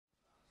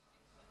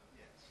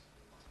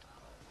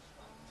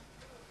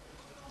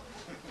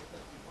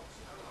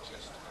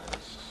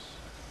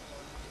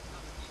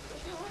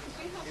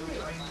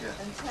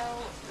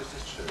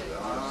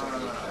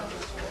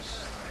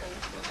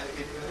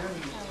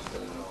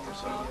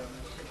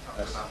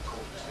That's,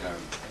 you know,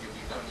 you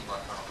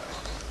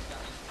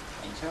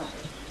tell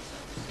me.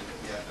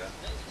 Yeah.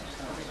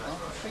 Tell me. I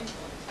think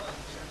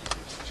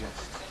it's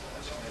just...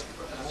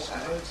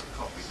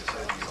 coffee to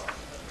say you are.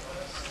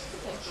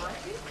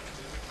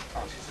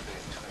 Oh, she's a bit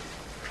sweet.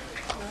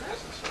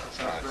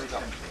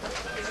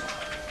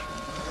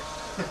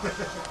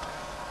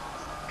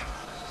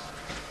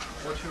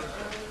 What's your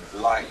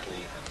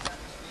likely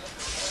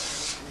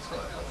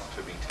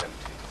to be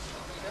tempted?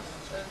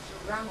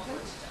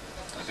 Rampant.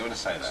 I do want to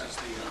say that.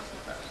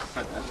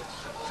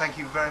 Thank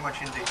you very much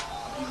indeed.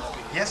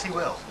 Yes, he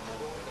will.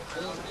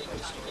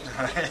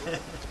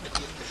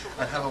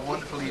 And have a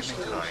wonderful evening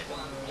tonight.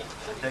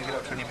 Don't get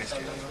up to any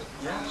mischief.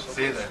 Yeah.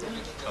 See you then.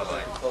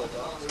 Bye-bye.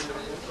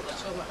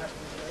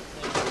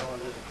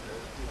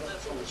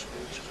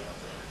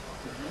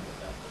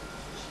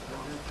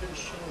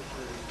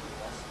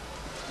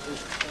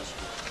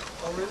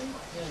 Oh, really?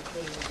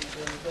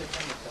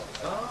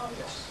 Oh,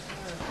 yes.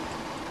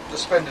 The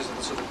spenders of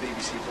the sort of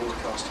BBC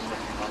broadcasting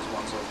recognise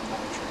ones over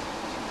monitoring.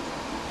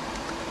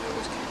 They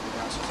always keep the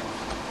that sort of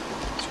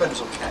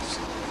spenders or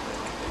cats.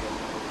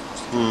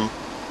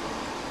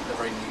 They're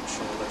very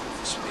neutral, they're good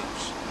for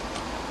speech.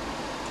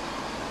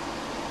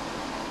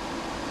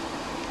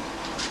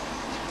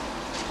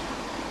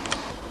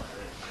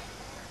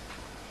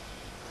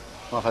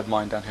 I've had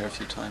mine down here a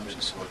few times,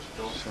 just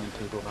showing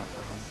people about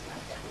that one.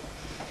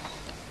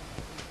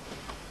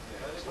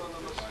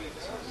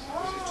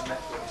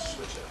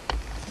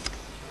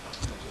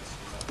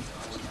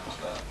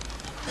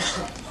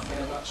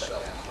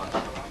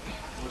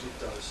 What it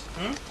does.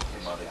 You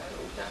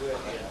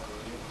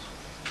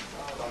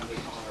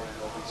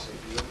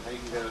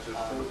can go to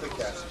the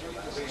gas.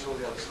 These are all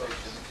the other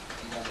stations.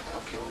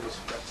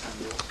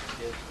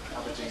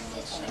 Aberdeen,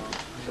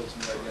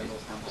 Hilton Radio,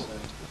 Northampton.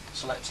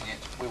 Selecting it,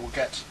 we will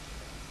get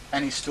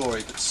any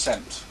story that's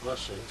sent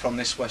from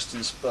this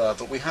western spur,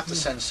 but we have to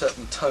send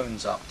certain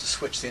tones up to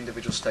switch the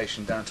individual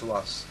station down to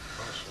us.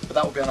 But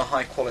that will be on a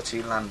high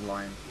quality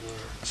landline,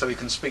 so we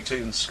can speak to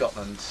even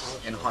Scotland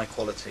in high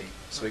quality,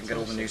 so we can get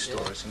all the news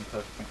stories in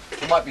perfect.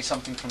 There might be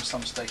something from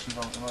some stations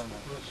on at the moment.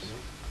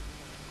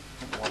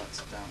 I don't know why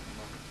that's down at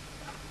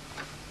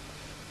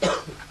the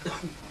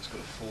moment. It's got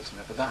a fault in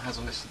it, but that has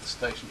a list of the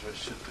stations where it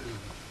should do.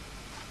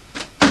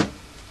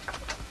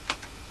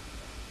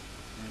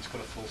 It's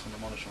got a fault on the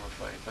monitor, I'm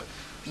afraid. But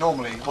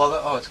normally,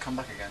 well, it's come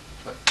back again.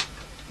 But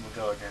we'll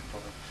go again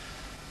probably.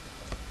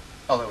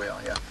 Oh, there we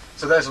are. Yeah.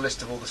 So there's a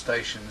list of all the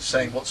stations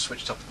saying what's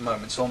switched up at the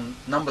moment. So on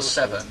number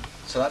 7,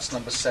 so that's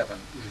number 7.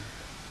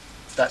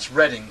 That's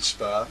Reading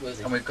Spur,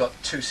 and we've got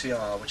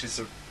 2CR, which is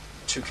the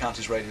Two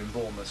Counties Radio in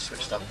Bournemouth,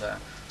 switched up there.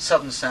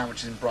 Southern Sound,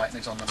 which is in Brighton,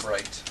 is on number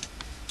 8.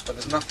 But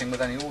there's nothing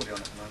with any audio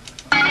on it at the moment.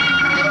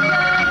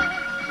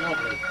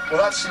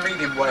 Well, that's the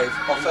medium wave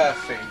off-air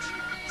feed.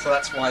 So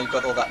that's why you've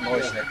got all that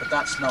noise in it. But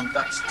that's 10,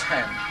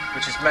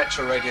 which is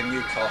Metro Radio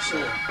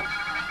Newcastle.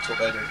 That's what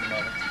they're doing at the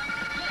moment.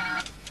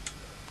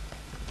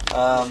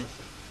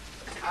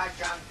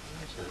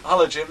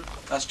 Hello, Jim.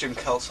 That's Jim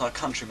Keltz, our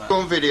countryman.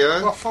 On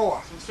video. What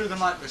for? Through the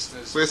night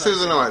listeners. We're through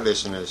the night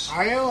listeners.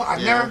 Are you?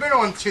 I've never been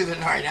on Through the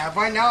Night, have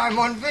I? Now I'm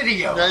on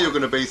video. Now you're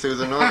going to be through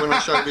the night when I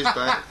show this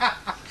back.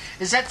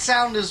 Is that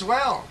sound as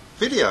well?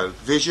 Video,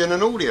 vision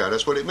and audio,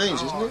 that's what it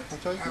means, isn't it?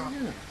 Okay,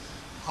 yeah.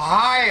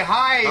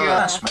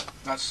 Hi.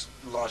 That's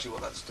largely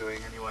what that's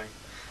doing anyway.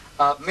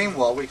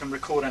 Meanwhile, we can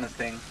record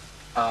anything.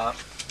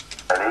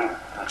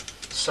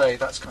 Say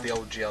that's the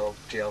old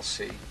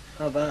GLC.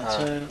 How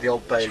about the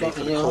Old Bailey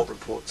for the court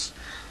reports.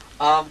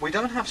 We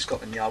don't have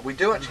Scotland Yard. We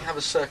do actually have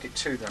a circuit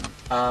to them,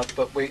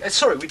 but we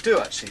do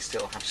actually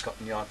still have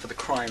Scotland Yard for the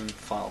crime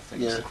file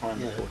things, the crime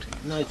reporting.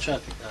 No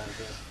traffic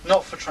though.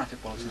 Not for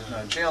traffic bulletins.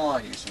 No.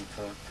 GLR use them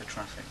for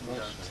traffic. We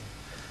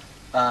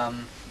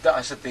don't. That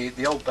I said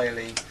the Old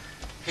Bailey,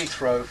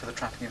 Heathrow for the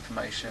traffic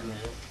information.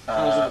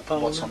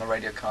 What's on the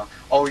radio car?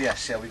 Oh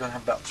yes, we've got to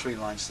have about 3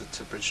 lines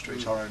to Bridge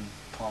Street, our own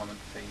Parliament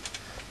feed.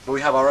 But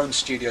we have our own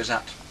studios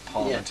at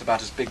Parliament,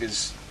 about as big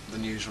as the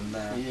newsroom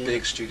there,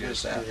 big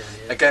studios there.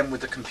 Again with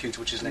the computer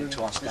which is linked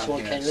to us down here.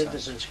 That's why Ken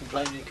Livingston's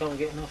complaining you can't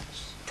get an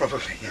office.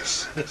 Probably,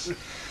 yes.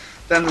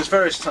 Then there's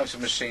various types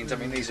of machines. I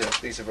mean these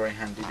are very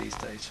handy these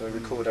days, so we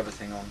record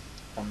everything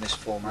on this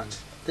format.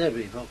 They're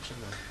Revox,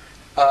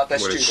 aren't they?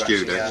 They're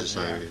skewed,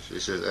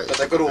 but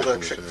they've got all the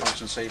trick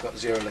functions, so you've got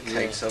 0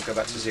 locate, so they'll go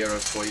back to 0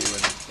 for you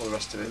and all the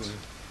rest of it.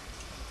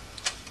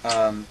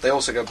 They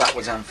also go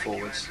backwards and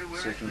forwards,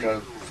 so you can go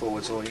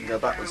forwards or you can go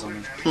backwards on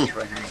them. It's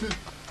very handy.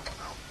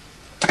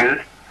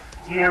 Good.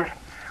 Year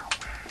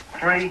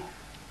 3,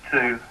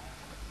 2.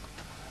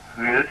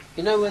 Good.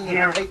 You know when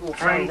the people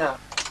phone up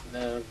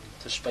to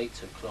speak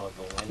to Clive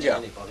Bull,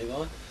 anybody,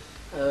 right?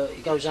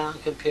 He goes out on the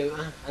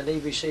computer and he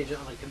receives it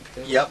on the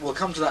computer. Yeah, we'll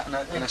come to that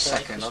in a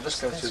second. I'll just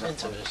go through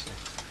that one.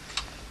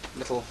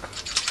 Little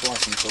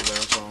splicing tool there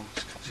as well.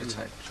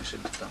 She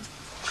shouldn't have done.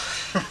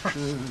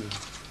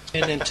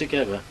 Get them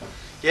together.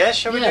 Yeah,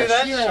 shall we do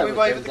that? Shall we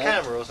wave at the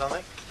camera or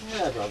something?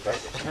 Yeah, I'll go.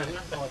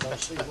 I don't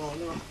see why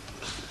not.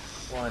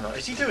 Why not?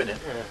 Is he doing it?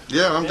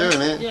 Yeah, I'm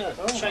doing it. Yeah,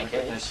 shake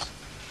it.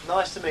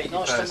 Nice to meet you,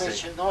 Nice to Percy.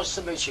 meet you. Nice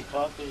to meet you,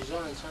 Clive. Because he's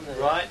on it, isn't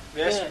he? Right,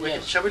 yes. Yeah, yeah.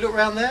 Shall we look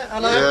round there?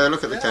 Hello? Yeah,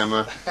 look at the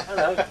camera.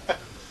 Hello.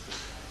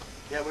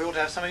 Yeah, we ought to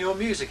have some of your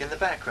music in the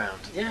background.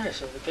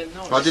 Yes, it would have been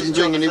nice. I didn't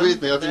bring any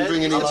with me. I didn't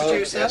bring any.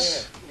 Introduce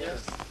us. Yeah.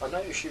 I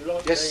noticed you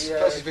like Yes, the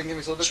Percy's been giving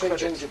us all the Sweet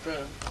credit. Ginger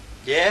Brown.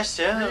 Yes,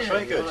 yeah, that's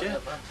very you good, like yeah.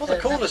 that one. Well, the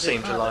That- callers that's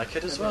seem to colour. like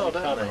it as well,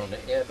 don't Colour they? on it,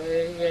 yeah, but he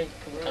ain't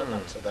come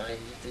up today.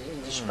 He's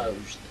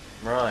indisposed.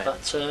 Right.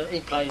 But he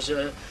plays.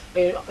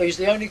 He's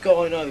the only guy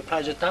I know who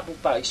plays a double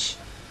bass,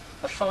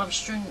 a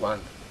 5-string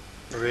one.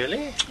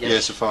 Really? Yeah,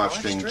 it's a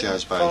 5-string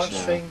jazz bass. Yeah.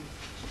 5-string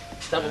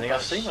I double think I've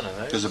bass. seen one of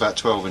those. There's about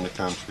 12 in the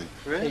country.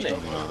 Really? He's got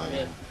Something like one, that,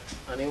 yeah.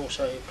 And he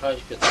also plays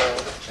guitar,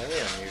 Very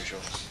unusual.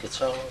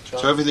 drum.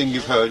 So everything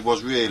you've heard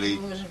was really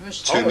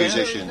was two yeah.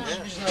 musicians. It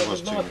It was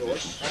two my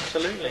musicians. voice.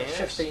 Absolutely, yes.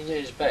 15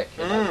 years back,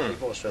 you know, my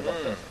voice was a lot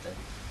better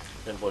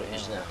than what it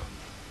is now.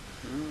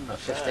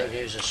 15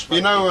 years of smoke.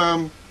 You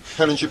know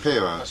Helen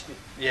Shapiro? Must be-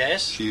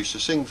 Yes. She used to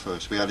sing for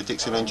us. We had a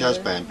Dixieland jazz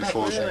band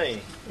before.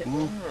 Really?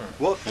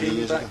 What Many came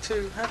years back ago. to?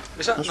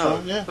 Is that That's no?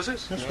 right, yeah. Was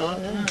it? That's right,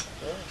 yeah.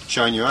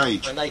 Showing your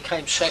age. And they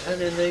came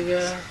second in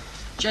the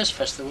jazz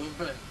festival in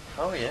Britain.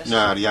 Oh, yes.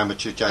 No, the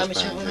amateur jazz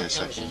Amateur, band. wasn't Yeah, it?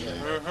 second.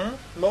 Amateur, Yeah.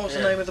 Mm-hmm. What was the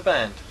Yeah. name of the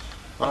band?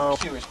 I'm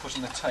curious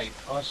putting the tape.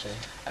 I see.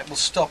 It will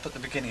stop at the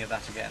beginning of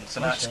that again. So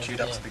now it's Okay,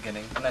 queued up yeah. to the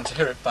beginning, and then to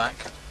hear it back,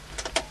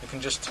 you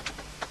can just.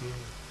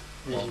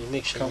 There's a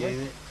mixing can't we?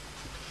 unit.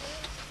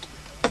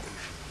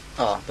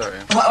 Ah, there we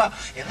are.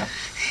 Ja,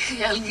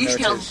 There it is.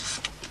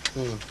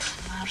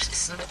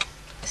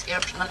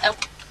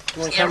 Do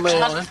you want to come with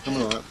it on?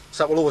 Something like that.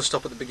 So that will always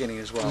stop at the beginning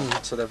as well.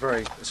 So they're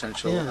very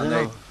essential. Yeah, and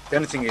they are. the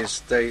only thing is,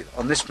 they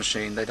on this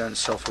machine they don't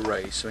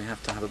self-erase, so we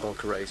have to have a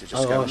bulk eraser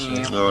just Oh, go. I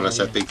see. Oh, that's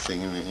that big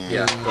thing, isn't it?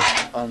 Yeah,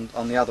 but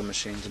on the other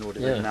machines, in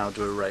order Yeah. to now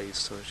do a raise,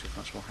 so it's just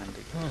much more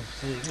handy. Oh,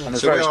 And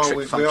there's So we various are, trick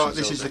we are, functions.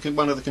 this of is it.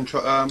 one of the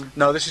control.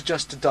 No, this is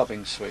just a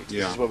dubbing suite.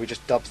 Yeah. This is where we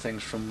just dub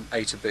things from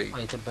A to B.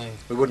 A to B.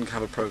 We wouldn't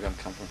have a program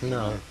come from here.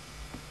 No.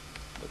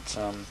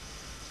 But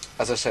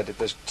as I said, if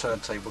there's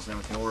turntables and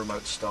everything, all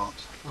remote start.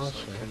 I So see.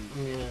 we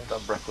can Yeah.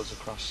 dub records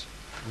across.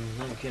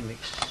 No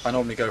gimmicks. I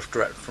normally go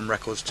direct from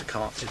records to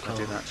cart. To I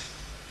do cart.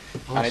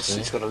 that. I And it's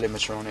see. got a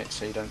limiter on it,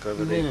 so you don't go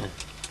over Yeah.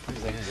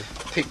 the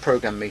peak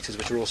program meters,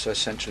 which are also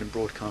essential in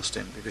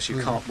broadcasting, because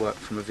you can't work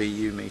from a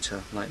VU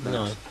meter like that.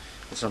 No.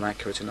 It's not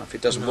accurate enough.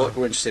 It doesn't. No. What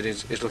we're interested in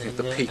is looking at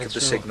the Yeah, peak of the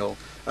that's right. signal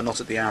and not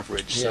at the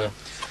average. Yeah. So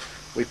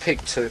we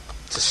pick to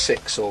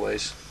 6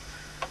 always.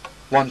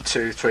 1,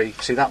 2, 3.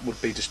 See, that would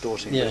be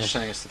distorting. But Yes. it's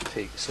showing us the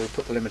peak. So we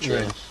put the limiter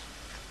Yes. in.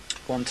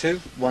 1,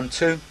 2, 1,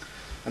 2,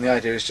 and the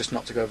idea is just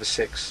not to go over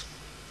 6.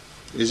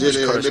 Is Which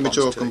it a corresponds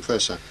limiter or to-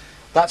 compressor?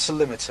 That's a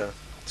limiter.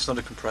 It's not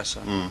a compressor.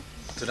 Mm.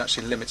 It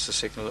actually limits the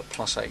signal at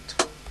 +8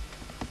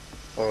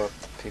 or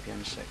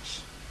ppm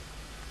 6.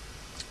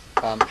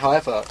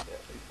 However,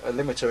 a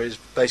limiter is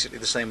basically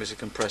the same as a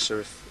compressor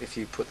if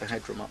you put the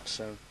headroom up.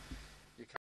 So